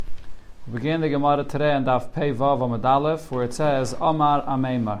We begin the Gemara today on Daf Pei Vav Amud Aleph, where it says Amar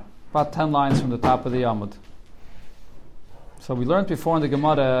Ameimar, about 10 lines from the top of the Amud. So we learned before in the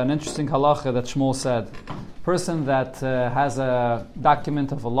Gemara an interesting halacha that Shmuel said. A person that has a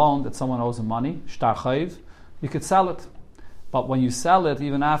document of a loan that someone owes him money, shtar chayiv, you could sell it. But when you sell it,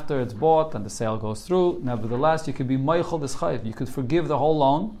 even after it's bought and the sale goes through, nevertheless, you could be meichel this chayiv. You could forgive the whole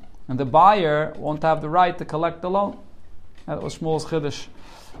loan, and the buyer won't have the right to collect the loan. That was Shmuel's chiddush.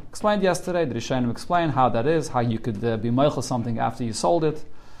 Explained yesterday, the Rishonim explained how that is, how you could be meichel something after you sold it.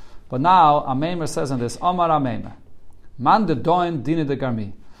 But now, Ameimer says in this, Amar Ameimer, Man de doin dine de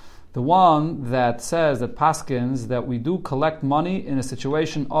garmi. The one that says, that paskins, that we do collect money in a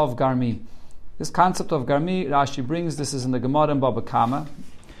situation of garmi. This concept of garmi, Rashi brings, this is in the Gemara in Baba Kama.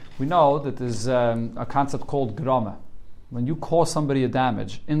 We know that there's a concept called grama. When you cause somebody a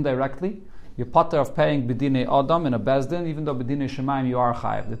damage indirectly, you're pater of paying b'dinei adam in a bezdin, even though b'dinei shemaim you are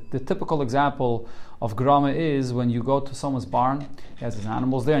chayiv. The typical example of grama is when you go to someone's barn, he has his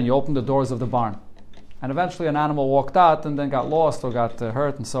animals there, and you open the doors of the barn. And eventually an animal walked out and then got lost or got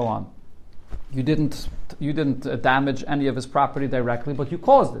hurt and so on. You didn't damage any of his property directly, but you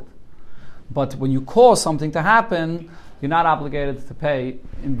caused it. But when you cause something to happen, you're not obligated to pay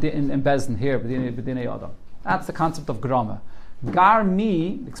in bezdin here, b'dinei adam. That's the concept of grama.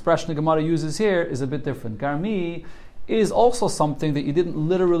 Garmi, the expression the Gemara uses here, is a bit different. Garmi is also something that you didn't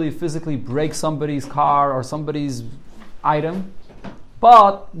literally physically break somebody's car or somebody's item,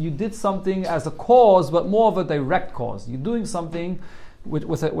 but you did something as a cause, but more of a direct cause. You're doing something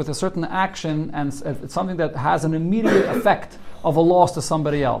with a certain action, and it's something that has an immediate effect of a loss to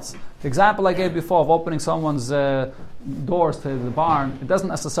somebody else. The example I gave before of opening someone's doors to the barn, it doesn't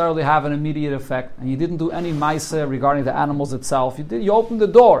necessarily have an immediate effect, and you didn't do any maisa regarding the animals itself. You opened the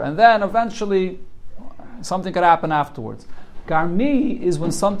door, and then eventually something could happen afterwards. Garmi is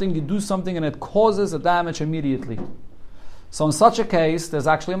when you do something and it causes a damage immediately. So in such a case, there's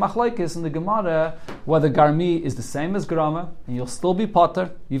actually a machlokes in the Gemara whether garmi is the same as grama, and you'll still be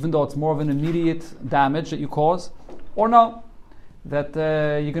potter, even though it's more of an immediate damage that you cause, or no, that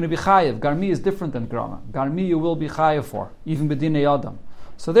you're going to be chayiv. Garmi is different than grama. Garmi you will be chayiv for, even b'dinei adam.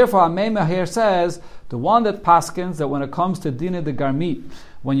 So therefore, Ameimah here says, the one that paskins, that when it comes to dinei de garmi,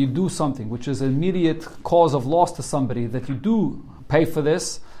 when you do something which is an immediate cause of loss to somebody, that you do pay for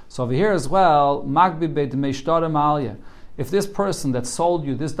this. So over here as well, magbi beit meishtarim aliyah. If this person that sold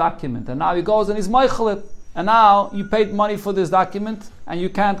you this document, and now he goes and he's meichel it, and now you paid money for this document, and you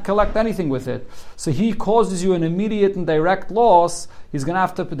can't collect anything with it. So he causes you an immediate and direct loss. He's going to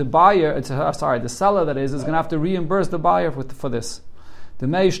have to, the seller that is going to have to reimburse the buyer for this. The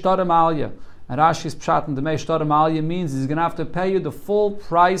meishtarim aliyah. And Rashi's pshat in the meishtarim aliyah means he's going to have to pay you the full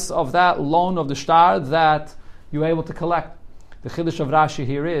price of that loan of the shtar that you were able to collect. The chiddush of Rashi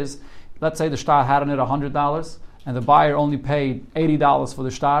here is, let's say the shtar had on it $100, and the buyer only paid $80 for the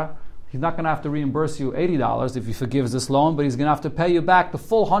shtar. He's not going to have to reimburse you $80 if he forgives this loan, but he's going to have to pay you back the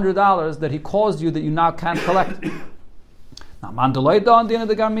full $100 that he caused you that you now can't collect. Now, Mandalay Don Dina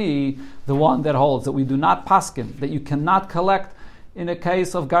de Garmi, the one that holds that we do not paskin, that you cannot collect in a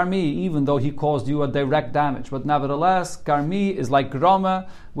case of Garmi, even though he caused you a direct damage. But nevertheless, Garmi is like Groma,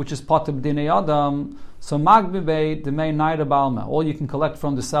 which is Patib Dine Adam. So Magbibay, the main Naira Balma, all you can collect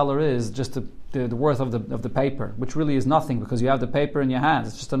from the seller is just the worth of the paper, which really is nothing because you have the paper in your hands.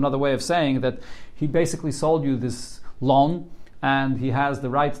 It's just another way of saying that he basically sold you this loan and he has the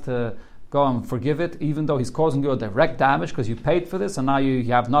right to go and forgive it, even though he's causing you a direct damage because you paid for this and now you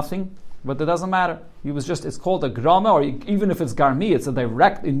have nothing. But it doesn't matter. It's called a grama, or even if it's garmi, it's a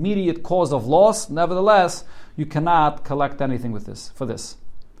direct, immediate cause of loss. Nevertheless, you cannot collect anything for this.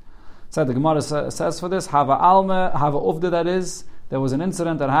 So the Gemara says for this, hava alma, hava uvda, that is, there was an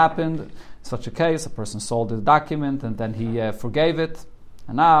incident that happened. In such a case, a person sold the document and then he forgave it.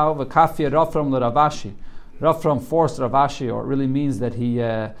 And now, v'kafir Rafram l'Ravashi. Rafram forced Ravashi, or it really means that he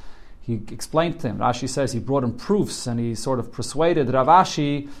explained to him. Rashi says he brought him proofs and he sort of persuaded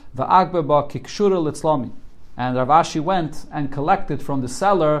Ravashi, v'agbeba kikshura litzlami. And Ravashi went and collected from the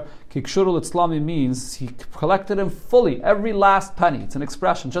seller. Kikshura litzlami means he collected him fully, every last penny. It's an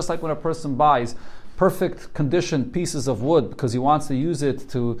expression, just like when a person buys perfect conditioned pieces of wood because he wants to use it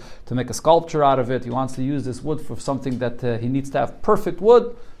to make a sculpture out of it. He wants to use this wood for something that he needs to have perfect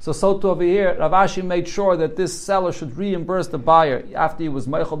wood. So too over here, Ravashi made sure that this seller should reimburse the buyer after he was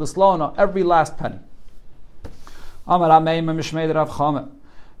meichel this loan on every last penny. Amar Ameimah mishmei Rav Chama.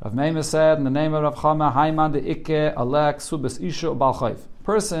 Rav Meimah said in the name of Rav Chama, Haiman de Ikke Alek Subas Isha Bal Chayv.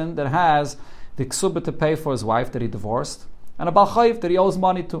 Person that has the ksuba to pay for his wife that he divorced, and a Bal Chayv that he owes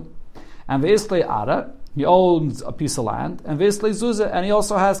money to. And ve'isle ara, He owns a piece of land, and Visle Zuzah, and he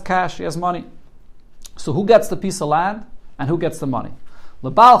also has cash, he has money. So who gets the piece of land, and who gets the money? So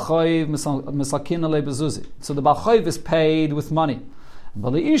the Baal Choiv is paid with money.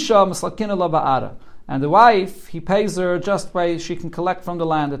 And the wife, he pays her just by she can collect from the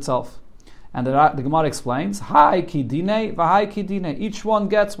land itself. And the Gemara explains, Hai ki dine, v'hai ki dine. Each one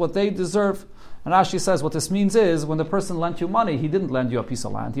gets what they deserve. And Rashi says what this means is, when the person lent you money, he didn't lend you a piece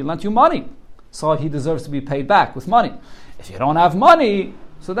of land, he lent you money. So he deserves to be paid back with money. If you don't have money,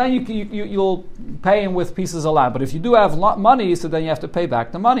 so then you'll pay him with pieces of land. But if you do have money, so then you have to pay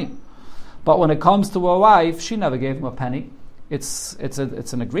back the money. But when it comes to a wife, she never gave him a penny. It's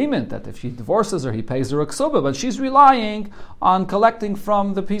an agreement that if she divorces her, he pays her a ksuba, but she's relying on collecting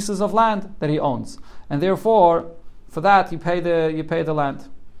from the pieces of land that he owns, and therefore, for that you pay the land.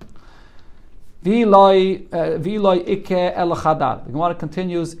 The Gemara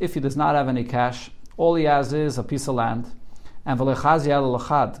continues: if he does not have any cash, all he has is a piece of land, and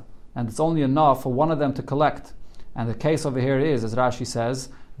it's only enough for one of them to collect. And the case over here is, as Rashi says,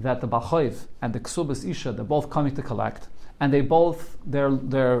 that the Bachoiv and the Kesubos Isha, they're both coming to collect. And they both,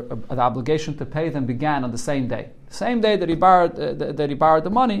 the obligation to pay them began on the same day. The same day that he borrowed the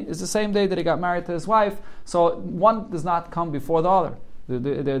money is the same day that he got married to his wife. So one does not come before the other.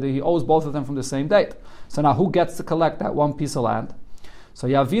 He owes both of them from the same date. So now who gets to collect that one piece of land? So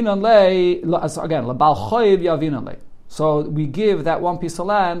Yavinan lei, again, Labal Choiv Yavinan lei. So we give that one piece of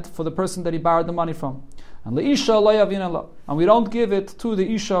land for the person that he borrowed the money from. And Leisha lo Yavinan lo. And we don't give it to the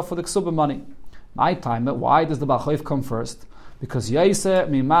Isha for the Ksuba money. My time, why does the Bachoiv come first? Because Yaise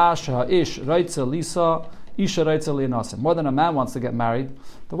Mimash Ha'ish Raitza Lisa Isha Raitza Lianasim. More than a man wants to get married,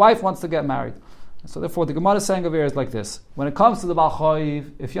 the wife wants to get married. So therefore, the Gemara is saying over here is like this: when it comes to the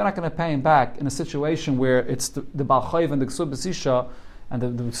Bachoiv, if you're not going to pay him back in a situation where it's the Bachoiv and the Kesubos Isha, and the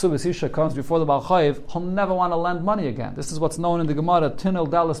Kesubos Isha comes before the Bachoiv, he'll never want to lend money again. This is what's known in the Gemara, Tinel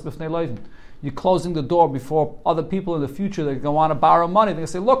Dalas Bifnei Loivin. You're closing the door before other people in the future that are going to want to borrow money. They're going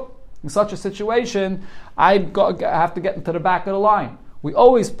to say, look, in such a situation, I have to get into the back of the line. We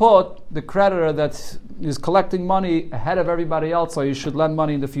always put the creditor that is collecting money ahead of everybody else, so you should lend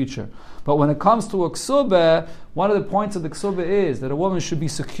money in the future. But when it comes to a ksubah, one of the points of the ksubah is that a woman should be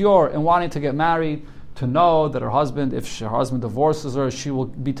secure in wanting to get married, to know that her husband, if her husband divorces her, she will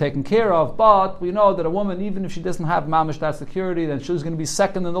be taken care of. But we know that a woman, even if she doesn't have mamish that security, then she's going to be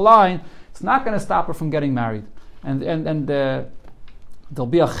second in the line. It's not going to stop her from getting married. And there'll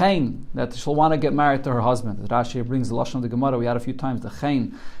be a chain that she'll want to get married to her husband. Rashi brings the lashon of the Gemara. We had a few times the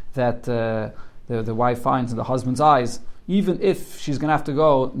chain that the wife finds in the husband's eyes. Even if she's going to have to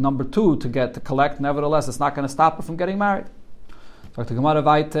go number 2 to collect, nevertheless, it's not going to stop her from getting married. So the Gemara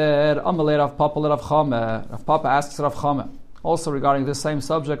weiter. Amalei Rav Papa Rav Chama. Rav Papa asks Rav Chama also regarding this same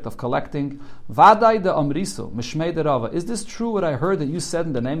subject of collecting. Vadai de Amrisu Mishmei de Rava. Is this true what I heard that you said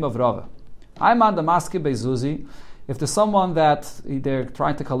in the name of Rava? I'm on the Maski Bezuzi. If there's someone that they're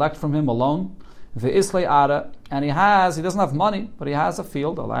trying to collect from him alone, and he doesn't have money, but he has a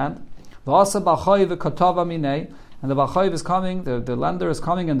field, a land, and the Bachoiv is coming, the lender is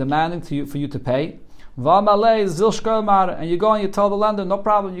coming and demanding for you to pay, and you go and you tell the lender, no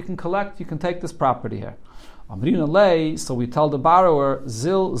problem, you can collect, you can take this property here. So we tell the borrower,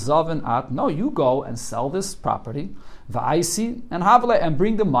 Zil Zavin At, no, you go and sell this property, and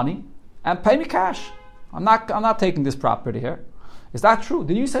bring the money and pay me cash. I'm not taking this property here. Is that true?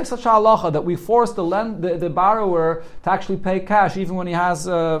 Did you say such a halacha that we force the borrower to actually pay cash even when he has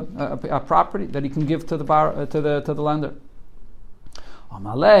a property that he can give to the lender?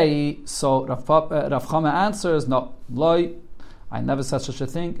 Amalei. So Rav Chama answers, no, loy. I never said such a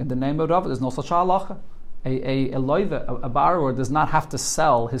thing. In the name of Rav, there's no such a halacha. A borrower does not have to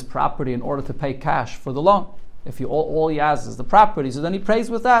sell his property in order to pay cash for the loan. If all he has is the property, so then he pays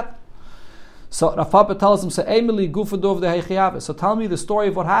with that. So Rav Papa tells him, "So tell me the story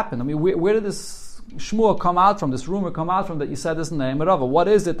of what happened. I mean, where did this shmua come out from? This rumor come out from that you said this in the name of Rava? What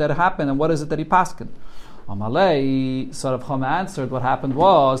is it that happened, and what is it that he paskin?" Amalei. So Rav Chama answered, what happened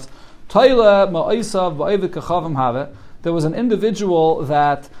was, there was an individual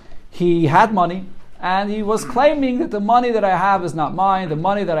that he had money, and he was claiming that the money that I have is not mine. The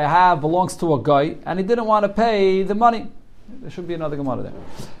money that I have belongs to a guy, and he didn't want to pay the money. There should be another Gemara there.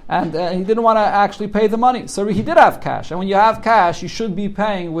 And he didn't want to actually pay the money. So he did have cash. And when you have cash, you should be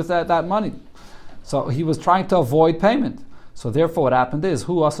paying with that money. So he was trying to avoid payment. So therefore what happened is,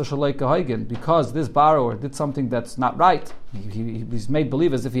 because this borrower did something that's not right. He's made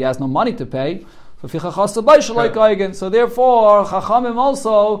believe as if he has no money to pay. So therefore, Chachamim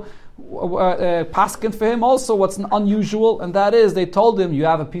also paskin for him also what's unusual, and that is they told him, you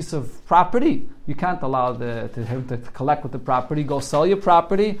have a piece of property, you can't allow him to collect with the property. Go sell your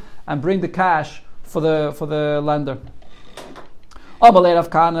property and bring the cash for the lender. Let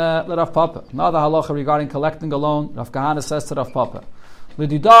Rav Papa. Another halacha regarding collecting a loan. Rav Kahana says to Rav Papa,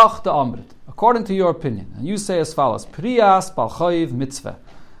 L'didach the Amrit. According to your opinion, and you say as follows: Priyas bal chayiv mitzvah.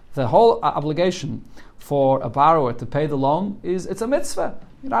 The whole obligation for a borrower to pay the loan it's a mitzvah.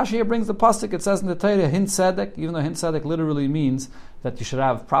 Rashi here brings the pasuk. It says in the Torah, hin tzedek, even though hin tzedek literally means that you should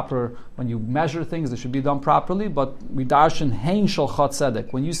have proper, when you measure things, they should be done properly, but we darshan hein shel chot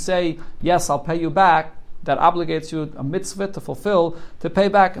tzedek. When you say, yes, I'll pay you back, that obligates you a mitzvah to fulfill, to pay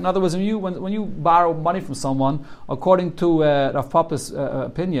back. In other words, when you borrow money from someone, according to Rav Papa's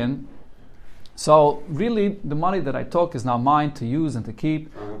opinion, so really the money that I took is now mine to use and to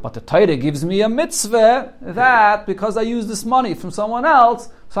keep, but the Torah gives me a mitzvah that because I used this money from someone else,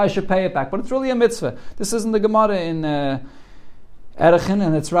 so I should pay it back. But it's really a mitzvah. This isn't the Gemara in Erechin,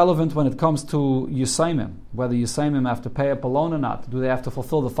 and it's relevant when it comes to Yusaimim, whether Yusaimim have to pay up a loan or not. Do they have to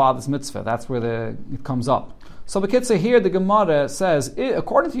fulfill the father's mitzvah? That's where it comes up. So Bekitza here, the Gemara says,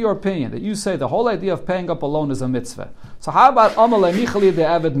 according to your opinion, that you say the whole idea of paying up a loan is a mitzvah. So how about Amalei Michali de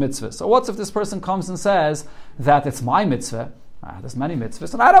Eved mitzvah? So what's if this person comes and says that it's my mitzvah? There's many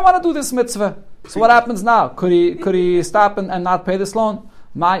mitzvahs, and I don't want to do this mitzvah. So what happens now? Could he stop and not pay this loan?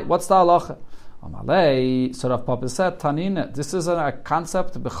 What's the halacha? Amalei, so Rav Papa said, Tanina, this is a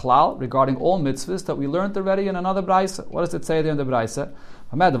concept bichlal regarding all mitzvahs that we learned already in another brayse. What does it say there in the brayse?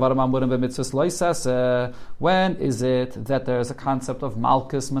 When is it that there is a concept of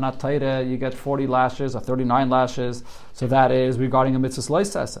malchus menatayre? You get 40 lashes or 39 lashes. So that is regarding a mitzvah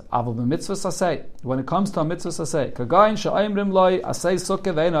loisase. Avol b'mitzvah sasei. When it comes to a mitzvah sasei, kagayin she'aimrim loy asei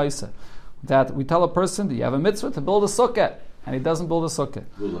sukkah ve'noise. That we tell a person that you have a mitzvah to build a sukkah, and he doesn't build a sukkah.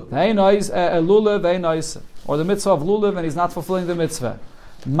 Lulav ve'noise. Or the mitzvah of lulav, and he's not fulfilling the mitzvah.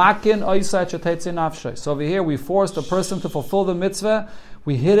 Makin oisa chetetzi nafshay. So over here we force the person to fulfill the mitzvah.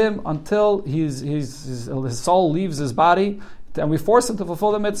 We hit him until his soul leaves his body, and we force him to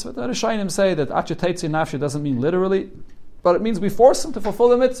fulfill the mitzvah. The Rishonim say that achetetzi nafshay doesn't mean literally, but it means we force him to fulfill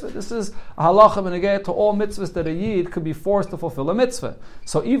the mitzvah. This is a halacha b'negei to all mitzvahs that a yid could be forced to fulfill a mitzvah.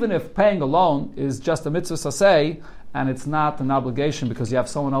 So even if paying a loan is just a mitzvah saseh, and it's not an obligation because you have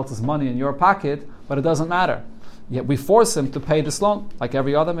someone else's money in your pocket, but it doesn't matter. Yet we force him to pay this loan, like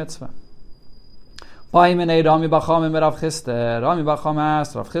every other mitzvah. Rami Bacham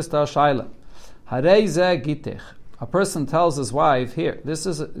asked Rav Chisda Shaila, Harei zeh gitich. A person tells his wife, here, this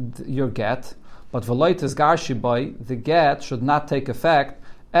is your get, but v'loit is garshi boy, the get should not take effect,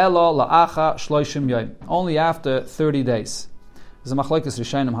 elo la'acha shloishim yoyim, only after 30 days. There's a machlokes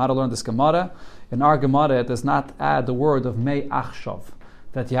rishonim how to learn this Gemara. In our Gemara, it does not add the word of mei achshav,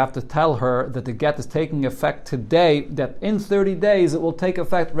 that you have to tell her that the get is taking effect today, that in 30 days it will take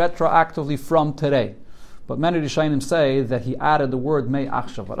effect retroactively from today. But many Rishonim say that he added the word mei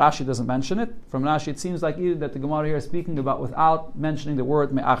achshav, but Rashi doesn't mention it. From Rashi it seems like either that the Gemara here is speaking about without mentioning the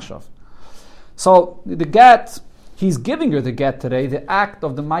word mei achshav. So the get, he's giving her the get today, the act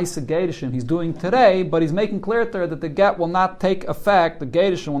of the Maisa Gedishim he's doing today, but he's making clear to her that the get will not take effect, the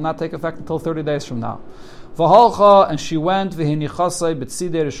Gedishim will not take effect until 30 days from now. V'holcha, and she went, v'hinichasei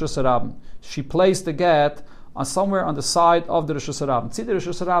b'tzidei Rishus Harabim. She placed the get somewhere on the side of the Rishus Harabim. Tzidei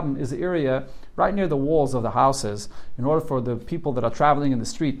Rishus Harabim is the area right near the walls of the houses, in order for the people that are traveling in the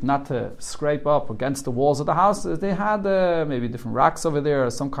street not to scrape up against the walls of the houses. They had maybe different racks over there or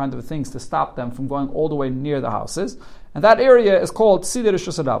some kind of things to stop them from going all the way near the houses. And that area is called Tzidei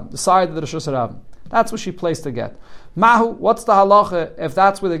Rishus Harabim, the side of the Rishus Harabim. That's where she placed the get. Mahu, what's the halacha if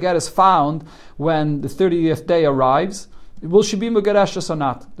that's where the get is found when the 30th day arrives? Will she be Megareshes or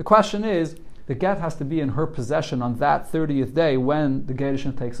not? The question is, the get has to be in her possession on that 30th day when the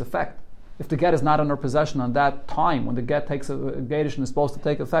Gedushin takes effect. If the get is not in her possession on that time, when the get Gedushin is supposed to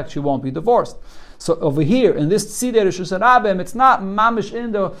take effect, she won't be divorced. So over here, in this Tzidei Rishus Harabim, it's not mamish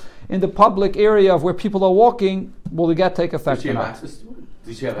in the public area of where people are walking, will the get take effect or not?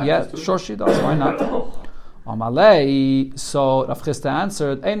 Did she have access to it? Yeah, sure she does. Why not? Amalei, so Rav Chisda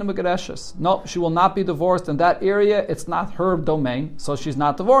answered, Eina Megareshes. No, she will not be divorced in that area. It's not her domain, so she's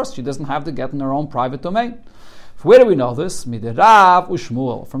not divorced. She doesn't have to get in her own private domain. Where do we know this? Mide Rav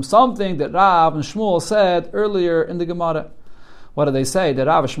u'Shmuel, from something that Rav and Shmuel said earlier in the Gemara. What do they say? The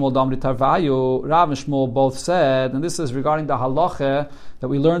Rav and Shmuel Damri Tarvayu, Rav and Shmuel both said, and this is regarding the halacha that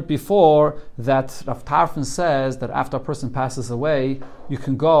we learned before, that Rav Tarfon says that after a person passes away, you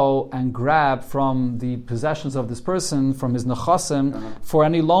can go and grab from the possessions of this person, from his nechasim, for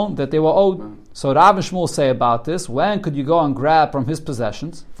any loan that they were owed. So Rav and Shmuel say about this, when could you go and grab from his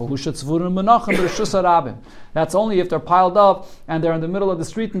possessions? That's only if they're piled up and they're in the middle of the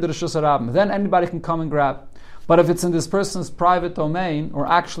street in the Rishus HaRabim. Then anybody can come and grab. But if it's in this person's private domain, or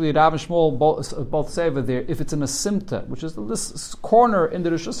actually Rav and Shmuel both say over there, if it's in a simta, which is this corner in the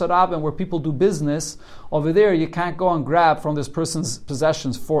Rishus HaRabim where people do business, over there you can't go and grab from this person's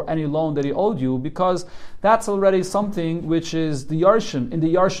possessions for any loan that he owed you, because that's already something which is the Yarshim, in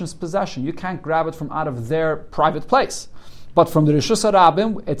the Yarshim's possession. You can't grab it from out of their private place. But from the Rishus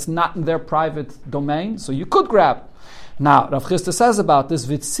HaRabim, it's not in their private domain, so you could grab. Now, Rav Chisda says about this,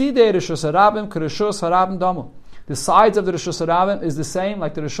 V'tzidei Rishus HaRabim k'Rishus HaRabim damu. The sides of the Rishus HaRabim is the same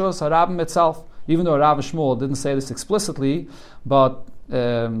like the Rishus HaRabim itself, even though Rav and Shmuel didn't say this explicitly, but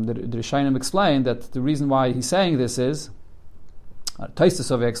the Rishonim explained that the reason why he's saying this is, Tosfos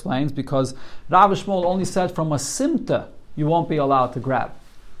Sovei explains, because Rav and Shmuel only said from a simta you won't be allowed to grab.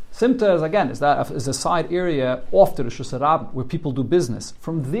 Simta is, again, is a side area off the Rishus HaRabim where people do business.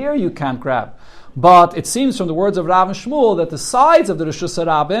 From there you can't grab. But it seems from the words of Rav and Shmuel that the sides of the Rishus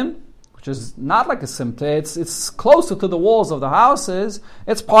HaRabim, which is not like a simta, it's closer to the walls of the houses,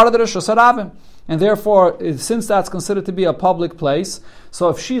 it's part of the Rishus HaRabim. And therefore, since that's considered to be a public place, so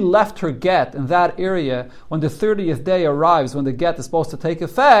if she left her get in that area, when the 30th day arrives, when the get is supposed to take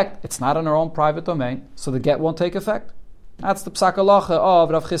effect, it's not in her own private domain, so the get won't take effect. That's the psak halacha of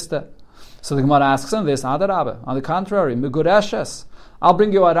Rav Chisda. So the Gemara asks him this, on the contrary, Megureshes, I'll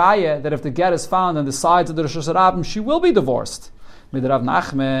bring you a raya that if the get is found on the sides of the Rishus HaRabim, she will be divorced. With Rav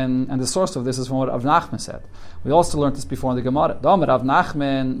Nachman, and the source of this is from what Rav Nachman said. We also learned this before in the Gemara. Rav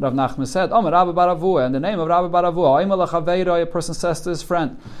Nachman said, Rabbi Baravua, in the name of Rabbi Baravua, a person says to his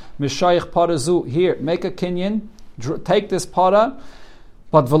friend, Mishayich parazu, here, make a kinyan, take this para,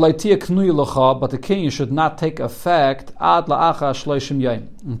 but the kinyan should not take effect ad la'acha shloishim yom,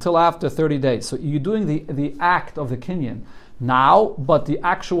 until after 30 days. So you're doing the act of the kinyan now, but the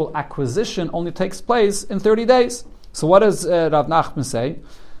actual acquisition only takes place in 30 days. So what does Rav Nachman say?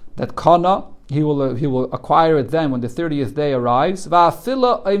 That kana, he will acquire it then when the 30th day arrives. Even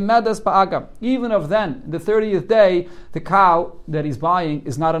if then, the 30th day, the cow that he's buying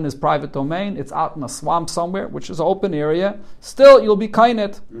is not in his private domain, it's out in a swamp somewhere, which is an open area, still you'll be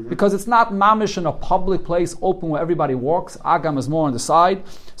kainet, because it's not mamish in a public place, open where everybody walks. Agam is more on the side,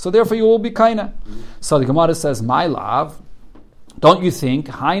 so therefore you will be kainet. So the Gemara says, my love, don't you think,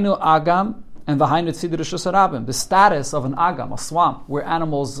 hainu agam, and behind it, Tzidei Rishus HaRabim, the status of an agam, a swamp, where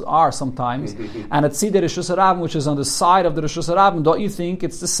animals are sometimes, and at Tzidei Rishus HaRabim, which is on the side of the Rishus HaRabim, don't you think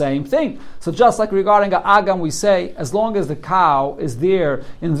it's the same thing? So just like regarding an agam, we say, as long as the cow is there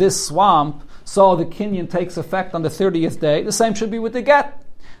in this swamp, so the kinyan takes effect on the 30th day, the same should be with the get.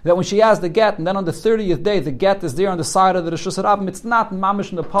 That when she has the get, and then on the 30th day, the get is there on the side of the Rishus HaRabim, it's not mamish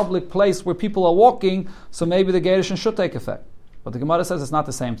in the public place where people are walking, so maybe the gerushin should take effect. But the Gemara says it's not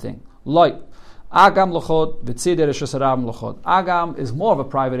the same thing. Loi. Agam lochod, v'tzidei Rishus HaRabim lochod. Agam is more of a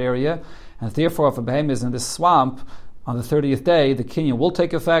private area, and therefore if a behemoth is in this swamp, on the 30th day, the kinyan will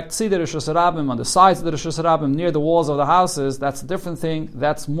take effect. Tzidei Rishus HaRabim, on the sides of the Rishus HaRabim, near the walls of the houses, that's a different thing.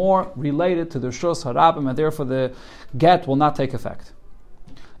 That's more related to the Rishus HaRabim, and therefore the get will not take effect.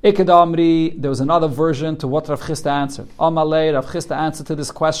 Ikeda there was another version to what Rav Chisda answered. Amalei, Rav Chisda answered to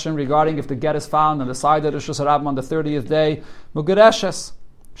this question regarding if the get is found on the side of the Rishus HaRabim on the 30th day, Mugereshes,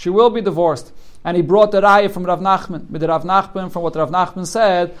 she will be divorced. And he brought the raya from Rav Nachman. With Rav Nachman, from what Rav Nachman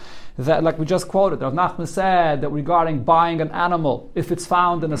said, that like we just quoted, Rav Nachman said that regarding buying an animal, if it's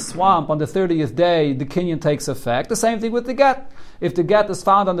found in a swamp on the 30th day, the kinyan takes effect. The same thing with the get. If the get is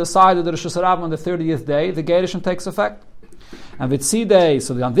found on the side of the Rishus HaRabim on the 30th day, the gerushin takes effect. And V'tzidei,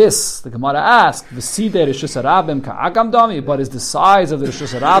 so on this, the Gemara asked, V'tzidei Rishus HaRabim ka'agam dami, but is the size of the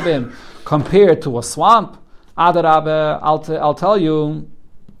Rishus HaRabim compared to a swamp? Adarabbe, I'll tell you,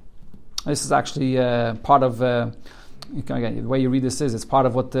 this is actually part of, again, the way you read this is, it's part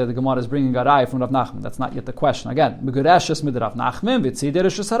of what the Gemara is bringing Garai from Rav Nachman. That's not yet the question. Again, Megureshes mid Rav Nachman, V'tzidei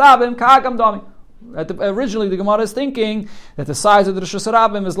Rishus HaRabim ka'agam dami. Originally, the Gemara is thinking that the size of the Rishus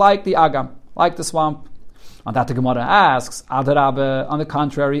HaRabim is like the agam, like the swamp. On that the Gemara asks, Adarabbe, on the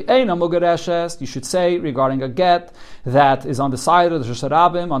contrary, Eina Mugereshes, you should say regarding a get that is on the side of the Rishus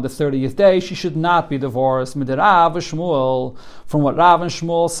HaRabim on the 30th day, she should not be divorced. Mid Rav Shmuel, from what Rav and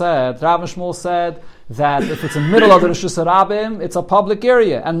Shmuel said. Rav and Shmuel said that if it's in the middle of the Rishus Harabim, it's a public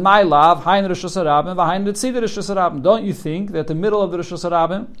area. And my love, Hain Rishus Harabim, V'Hain Tzid Rishus Harabim. Don't you think that the middle of the Rishus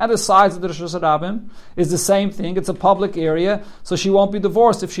Harabim and the sides of the Rishus Harabim is the same thing? It's a public area, so she won't be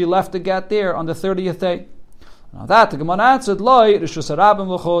divorced if she left the get there on the 30th day. Now that the Gemara answered, Loi Rishus Harabim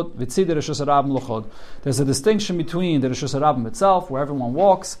L'chod, V'Tzid Rishus Harabim L'chod. There's a distinction between the Rishus Harabim itself, where everyone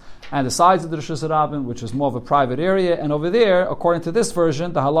walks, and the sides of the Rishus Harabim, which is more of a private area. And over there, according to this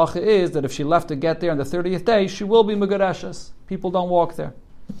version, the halacha is that if she left to get there on the 30th day, she will be Megareshes. People don't walk there.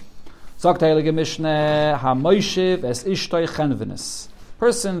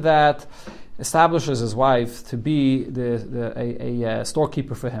 Person that establishes his wife to be a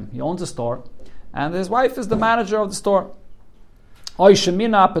storekeeper for him. He owns a store, and his wife is the manager of the store.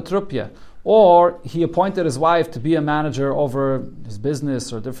 Or he appointed his wife to be a manager over his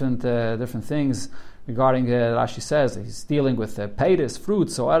business or different things regarding, Rashi says, he's dealing with peiros,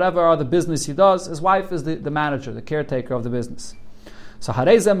 fruits, or whatever other business he does. His wife is the manager, the caretaker of the business. So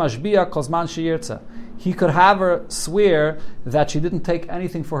hareze mashbia kozman sheyirtza. He could have her swear that she didn't take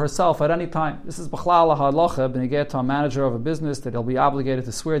anything for herself at any time. This is b'chlal halacha b'negeh to a manager of a business that he'll be obligated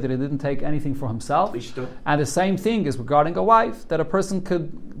to swear that he didn't take anything for himself. And the same thing is regarding a wife, that a person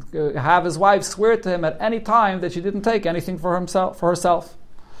could have his wife swear to him at any time that she didn't take anything for herself.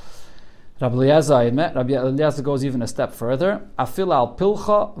 Rabbi Eliezer goes even a step further. Afil al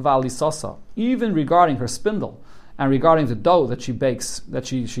pilcha v'alisasa. Even regarding her spindle and regarding the dough that she bakes, that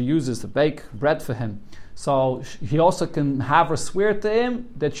she uses to bake bread for him. So he also can have her swear to him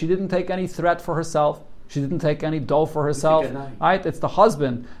that she didn't take any thread for herself. She didn't take any dough for herself. Right? It's the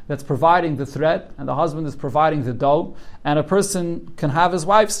husband that's providing the thread, and the husband is providing the dough. And a person can have his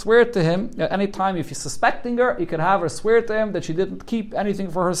wife swear to him at any time. If he's suspecting her, he can have her swear to him that she didn't keep anything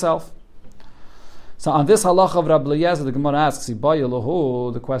for herself. So on this halacha of Rabbi Eliezer, the Gemara asks,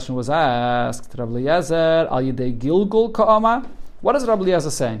 the question was asked, Rabbi Eliezer, al yidei gilgul ka'ama? What is Rabbi Eliezer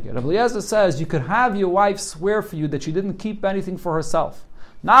saying here? Rabbi Eliezer says you could have your wife swear for you that she didn't keep anything for herself.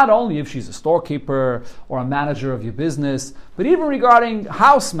 Not only if she's a storekeeper or a manager of your business, but even regarding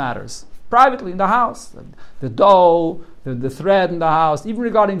house matters, privately in the house. The dough, the thread in the house, even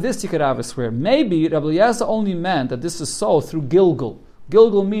regarding this you could have a swear. Maybe Rabbi Eliezer only meant that this is so through gilgul.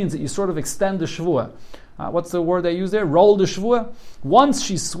 Gilgul means that you sort of extend the shvuah. What's the word they use there? Roll the shvuah. Once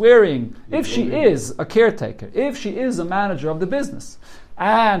she's swearing, if she is a caretaker, if she is a manager of the business,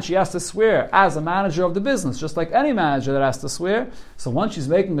 and she has to swear as a manager of the business, just like any manager that has to swear. So once she's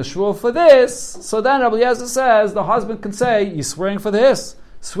making the shvuah for this, so then Rabbi Eliezer says the husband can say, you're swearing for this.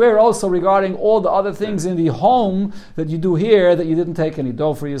 Swear also regarding all the other things in the home that you do here, that you didn't take any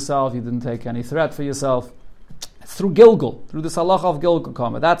dough for yourself, you didn't take any thread for yourself. It's through Gilgul, through this halacha of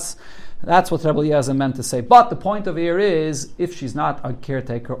Gilgul. That's what Rabbi Eliezer meant to say. But the point of here is, if she's not a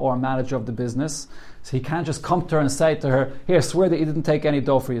caretaker or a manager of the business, so he can't just come to her and say to her, here, swear that you didn't take any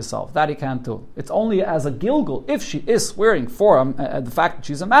dough for yourself. That he can't do. It's only as a Gilgul. If she is swearing for the fact that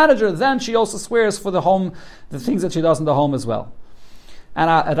she's a manager, then she also swears for the home, the things that she does in the home as well. And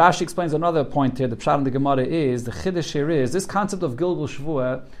Rashi explains another point here. The Pshat in the Gemara is, the Chiddush here is, this concept of Gilgul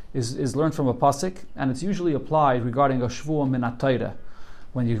Shvuah is learned from a pasuk, and it's usually applied regarding a Shvuah min HaTorah.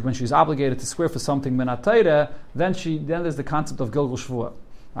 When she's obligated to swear for something min HaTorah, then there's the concept of Gilgul Shvuah.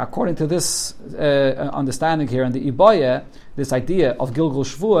 According to this understanding here in the Ibaya, this idea of Gilgul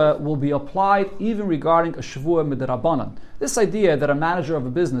Shvuah will be applied even regarding a Shvuah midrabanan. This idea that a manager of a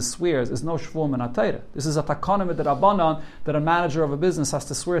business swears is no Shvuah min HaTorah. This is a takana midrabanan, that a manager of a business has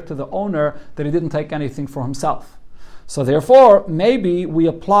to swear to the owner that he didn't take anything for himself. So therefore, maybe we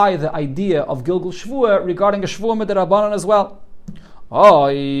apply the idea of Gilgul Shvuah regarding a Shvuah midrabanan as well.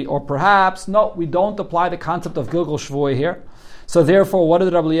 Or perhaps, no, we don't apply the concept of Gilgul Shvuah here. So therefore, what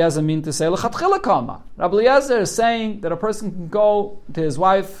did Rabbi Eliezer mean to say? Rabbi Eliezer is saying that a person can go to his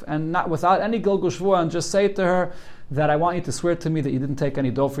wife and not without any Gilgul Shvuah and just say to her that I want you to swear to me that you didn't take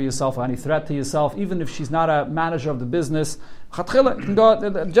any dough for yourself or any threat to yourself, even if she's not a manager of the business. Can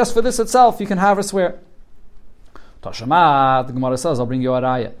go, just for this itself, you can have her swear. Tashama, the Gemara says, I'll bring you a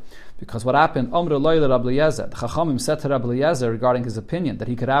raya. Because what happened, Amr Loyla Rabbi Eliezer, the Chachamim said to Rabbi Eliezer regarding his opinion that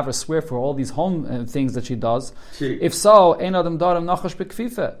he could have her swear for all these home things that she does. If so, Ein Adam Darim Nachash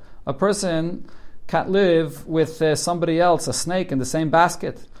B'Kfife. A person can't live with somebody else, a snake, in the same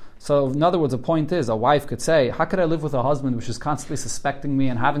basket. So, in other words, the point is, a wife could say, how could I live with a husband which is constantly suspecting me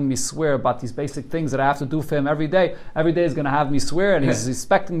and having me swear about these basic things that I have to do for him every day? Every day is going to have me swear, and he's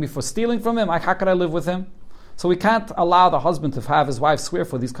suspecting me for stealing from him. How could I live with him? So we can't allow the husband to have his wife swear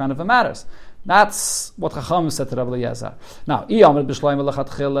for these kind of matters. That's what Chacham said to Rabbi Eliezer. Now, if you're going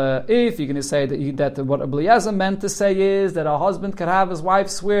to say that what Rabbi Eliezer meant to say is that a husband can have his wife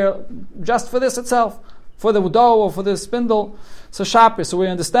swear just for this itself, for the dough or for the spindle, so Shapir. So we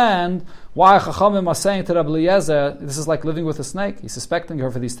understand why Chachamim are saying to Rabbi Eliezer, this is like living with a snake. He's suspecting her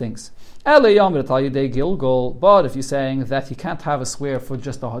for these things. But if you're saying that he can't have a swear for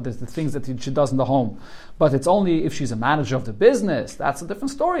just the things that she does in the home, but it's only if she's a manager of the business, that's a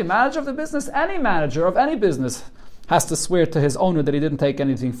different story. Manager of the business, any manager of any business has to swear to his owner that he didn't take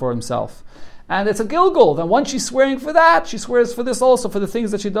anything for himself. And it's a gilgul. Then once she's swearing for that, she swears for this also, for the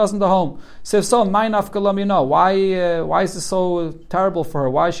things that she does in the home. So if so, why is this so terrible for her?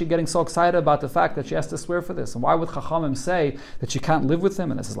 Why is she getting so excited about the fact that she has to swear for this? And why would Chachamim say that she can't live with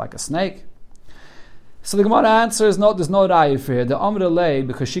him and this is like a snake? So the Gemara answers, no, there's no raya for here. The Amr lay,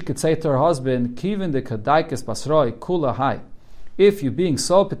 because she could say to her husband, Kivin de kadaikes basroi kula hai. If you're being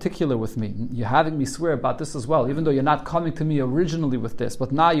so particular with me, you're having me swear about this as well, even though you're not coming to me originally with this,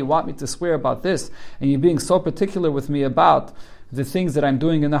 but now you want me to swear about this, and you're being so particular with me about the things that I'm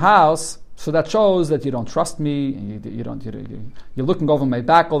doing in the house, so that shows that you don't trust me, and you're looking over my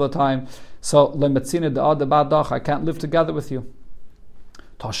back all the time. So, I can't live together with you.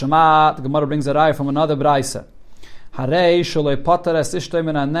 Toshama, the Gemara brings a raya from another braisa. When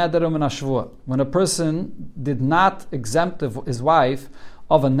a person did not exempt his wife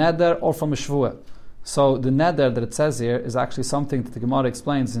of a neder or from a shvuah. So the neder that it says here is actually something that the Gemara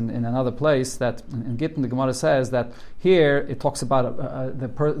explains in another place, that in Gittin the Gemara says that here it talks about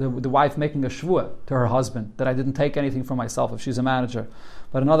the wife making a shvuah to her husband, that I didn't take anything for myself if she's a manager.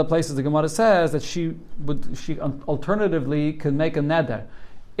 But in other places the Gemara says that she alternatively can make a neder.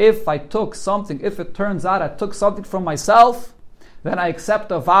 If it turns out I took something from myself, then I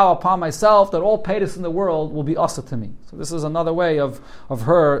accept a vow upon myself that all paytas in the world will be asa to me. So this is another way of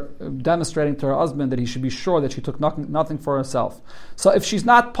her demonstrating to her husband that he should be sure that she took nothing for herself. So if she's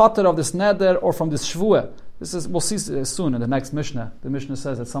not potter of this neder or from this shvuah, we'll see soon in the next Mishnah. The Mishnah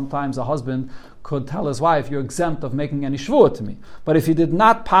says that sometimes a husband could tell his wife, you're exempt of making any shvuah to me. But if he did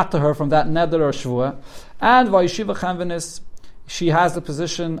not potter her from that neder or shvuah, and vayishiva chanvenis, she has the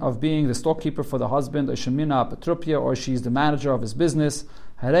position of being the storekeeper for the husband, or shemina patrupia, or she's the manager of his business.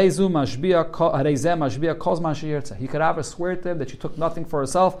 He could have her swear to him that she took nothing for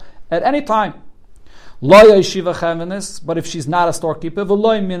herself at any time. But if she's not a storekeeper,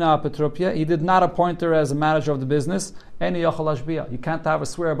 he did not appoint her as a manager of the business, you can't have her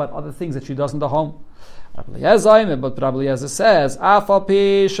swear about other things that she does in the home. But Rabbi Eliezer says, even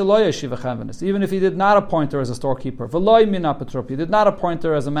if he did not appoint her as a storekeeper, he did not appoint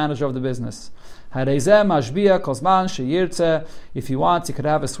her as a manager of the business. If he wants, he could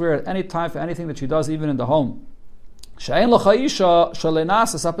have a swear at any time for anything that she does, even in the home. Every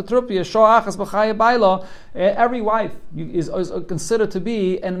wife is considered to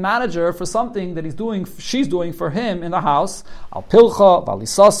be a manager for something that she's doing for him in the house. Al pilcha,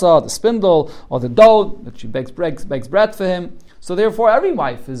 balisasa, the spindle, or the dough that she bakes bread for him. So therefore, every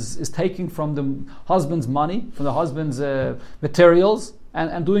wife is taking from the husband's money, from the husband's materials,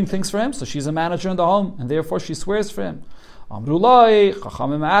 and doing things for him. So she's a manager in the home, and therefore she swears for him. Amrulai,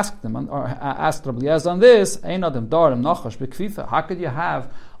 Chachamim asked Rabbi Eliezer on this, how could you have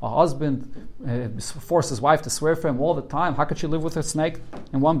a husband force his wife to swear for him all the time? How could she live with a snake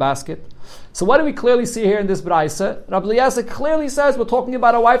in one basket? So what do we clearly see here in this braisa? Rabbi Eliezer clearly says we're talking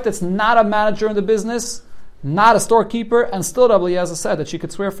about a wife that's not a manager in the business, not a storekeeper, and still Rabbi Eliezer said that she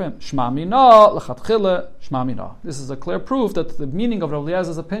could swear for him. Shma mina, lechatchila, shma mina. This is a clear proof that the meaning of Rabbi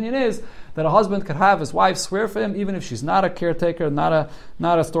Eliezer's opinion is that a husband could have his wife swear for him even if she's not a caretaker, not a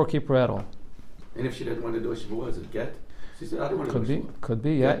storekeeper at all. And if she didn't want to do a shvuah, is it get? She said, I don't want to do a shvuah. Could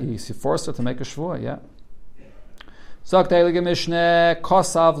be, yeah. He forced her to make a shvuah, yeah. Zok Heilige Mishneh,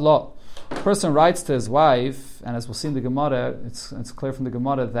 kosav lo. A person writes to his wife, and as we'll see in the Gemara, it's clear from the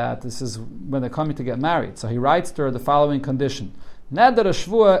Gemara that this is when they're coming to get married. So he writes to her the following condition: Neder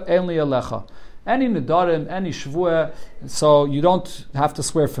shvuah en li alecha. Any nedarim, any shvuah, so you don't have to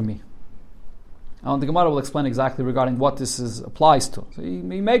swear for me. And the Gemara will explain exactly regarding what this applies to. So he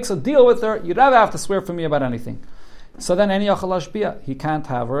makes a deal with her. You never have to swear for me about anything. So then any yachal ashbia, he can't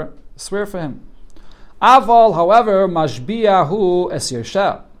have her swear for him. Aval, however, mashbiahu es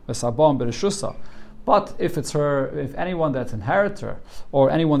yersha. But if anyone that's inherits her, or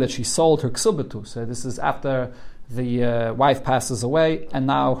anyone that she sold her ksubah to, so this is after the wife passes away, and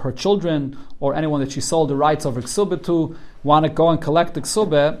now her children, or anyone that she sold the rights of her ksubah to, want to go and collect the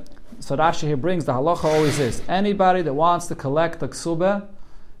ksubah, so Rashi here brings, the halacha always is, anybody that wants to collect the ksubah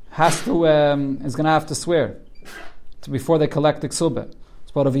is going to have to swear before they collect the ksubah.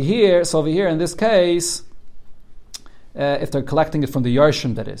 But over here in this case, if they're collecting it from the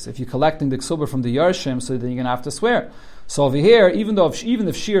Yarshim, that is. If you're collecting the Ksubah from the Yarshim, so then you're going to have to swear. So over here, even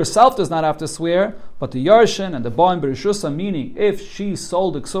if she herself does not have to swear, but the Yarshin and the Ba'im B'Rishusa, meaning if she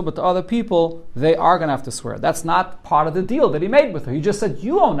sold the Ksubah to other people, they are going to have to swear. That's not part of the deal that he made with her. He just said,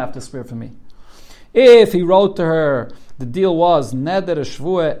 you won't have to swear for me. If he wrote to her, the deal was, Neder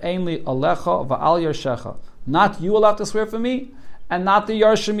Shvua Einli Alecha Va'al Yarshecha. Not you will have to swear for me, and not the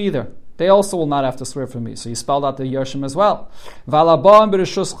Yarshim either. They also will not have to swear for me. So you spelled out the Yarshim as well.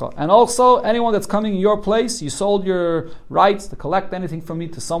 And also, anyone that's coming in your place, you sold your rights to collect anything from me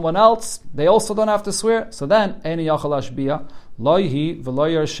to someone else, they also don't have to swear. So then, so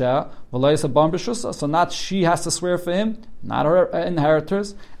not she has to swear for him, not her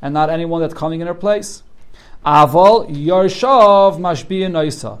inheritors, and not anyone that's coming in her place. Aval Yarshav Mashbiya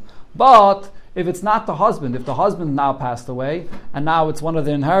Noisa. But if it's not the husband, if the husband now passed away, and now it's one of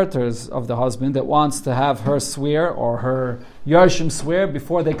the inheritors of the husband that wants to have her swear or her Yarshim swear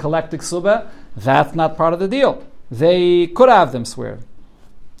before they collect the Ksubah, that's not part of the deal. They could have them swear.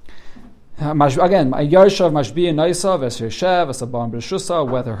 Again, Yarshav Mashbiya Naisa, Vesyershev, Vesabam B'Rishusa,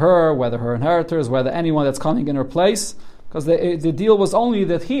 whether her inheritors, whether anyone that's coming in her place, because the deal was only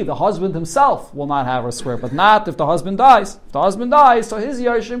that the husband himself, will not have her swear, but not if the husband dies. If the husband dies, so his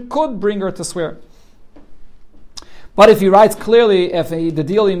Yarshim could bring her to swear. But if he writes clearly, the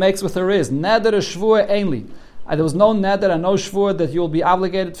deal he makes with her is, Neder Shvua Einli, there was no Neder and no Shvua that you will be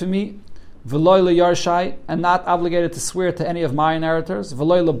obligated for me, V'loy Yarshai, and not obligated to swear to any of my inheritors,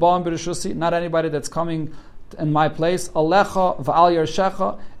 V'loy Ba'im B'Rishusi, not anybody that's coming in my place, Alecha V'al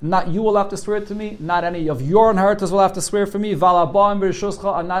Yarshecha, not you will have to swear to me, not any of your inheritors will have to swear for me, V'al Ba'im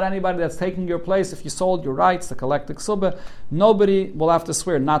B'Rishuscha, and not anybody that's taking your place if you sold your rights to collect the Ksubah, nobody will have to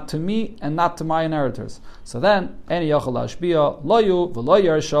swear, not to me and not to my inheritors. So then, Eni Yochel Ashbiya, Loyu V'lo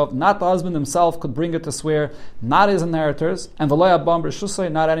Yarshav, not the husband himself could bring it to swear, not his inheritors, and V'lo Ba'im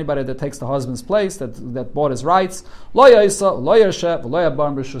B'Rishuscha, not anybody that takes the husband's place, that bought his rights, Lo Yaisa, Lo Yarshev, V'lo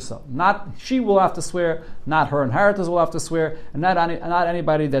Ba'im B'Rishuscha. Not she will have to swear, not her inheritors will have to swear, and not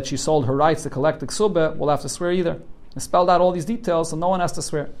anybody that she sold her rights to collect the Ksubah will have to swear either. I spelled out all these details, so no one has to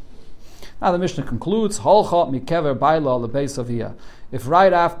swear. Now the Mishnah concludes, Holcha mikever baila lebeisavia. If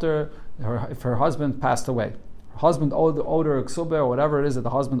right after if her husband passed away, her husband owed her a Ksubah or whatever it is that the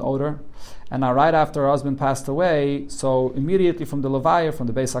husband owed her, and now right after her husband passed away, so immediately from the Levaya, from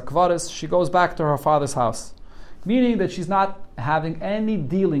the Beis HaKvaris, she goes back to her father's house. Meaning that she's not having any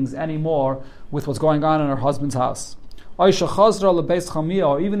dealings anymore with what's going on in her husband's house. Or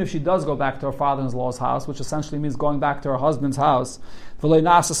even if she does go back to her father-in-law's house, which essentially means going back to her husband's house,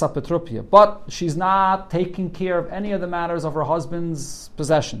 but she's not taking care of any of the matters of her husband's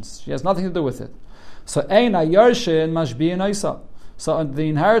possessions. She has nothing to do with it. So the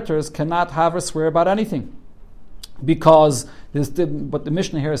inheritors cannot have her swear about anything. Because what the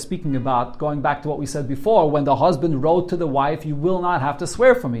Mishnah here is speaking about, going back to what we said before, when the husband wrote to the wife, you will not have to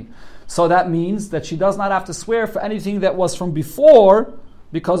swear for me. So that means that she does not have to swear for anything that was from before,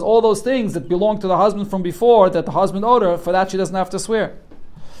 because all those things that belong to the husband from before, that the husband owed her, for that she doesn't have to swear.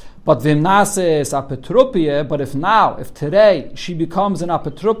 But if today she becomes an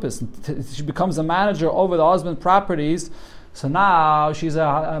apetrupis, she becomes a manager over the husband's properties, so now she's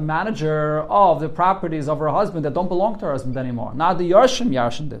a manager of the properties of her husband that don't belong to her husband anymore. Now the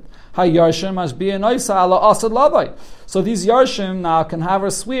Yarshim did. So these Yarshim now can have her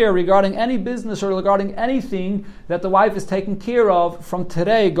swear regarding any business or regarding anything that the wife is taking care of from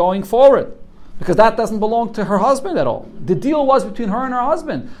today going forward. Because that doesn't belong to her husband at all. The deal was between her and her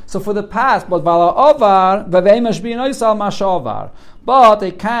husband. So for the past, but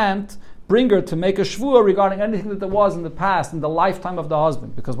they can't bring her to make a shvuah regarding anything that there was in the past, in the lifetime of the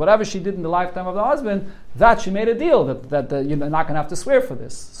husband. Because whatever she did in the lifetime of the husband, that she made a deal that you're not going to have to swear for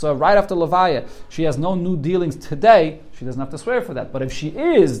this. So right after Levaya, she has no new dealings today, she doesn't have to swear for that. But if she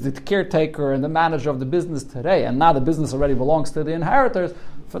is the caretaker and the manager of the business today, and now the business already belongs to the inheritors,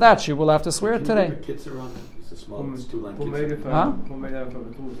 for that she will have to swear today. Kids around it's a small, it's 2 line kids.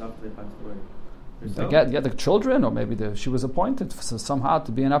 They get the children, or maybe she was appointed somehow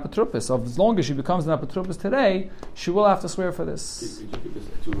to be an apotropis. So as long as she becomes an apotropis today, she will have to swear for this. Did you give us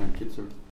 2 line kids?